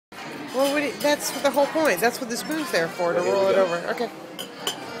Well, that's the whole point. That's what the spoon's there for, to roll it over. Okay.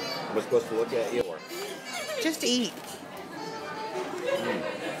 Am I supposed to look at you or? Just eat.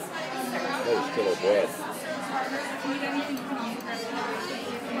 That is killer bread.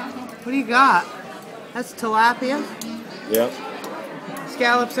 What do you got? That's tilapia. Yep.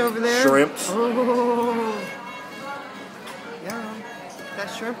 Scallops over there. Shrimps. Oh. Yeah. That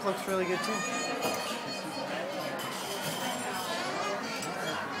shrimp looks really good too.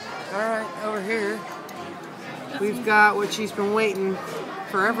 All right, over here, we've got what she's been waiting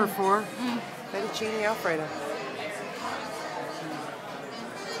forever for, fettuccine alfredo.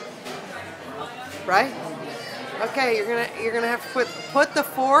 Right? Okay, you're gonna have to put the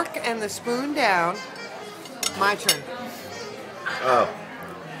fork and the spoon down. My turn. Oh.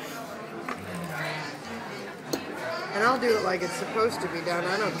 And I'll do it like it's supposed to be done.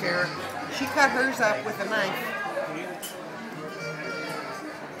 I don't care. She cut hers up with a knife.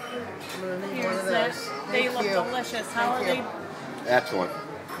 I'm gonna need one of those. They look delicious. How are they? Excellent. All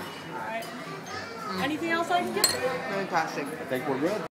right. Anything else I can get? Fantastic. I think we're good.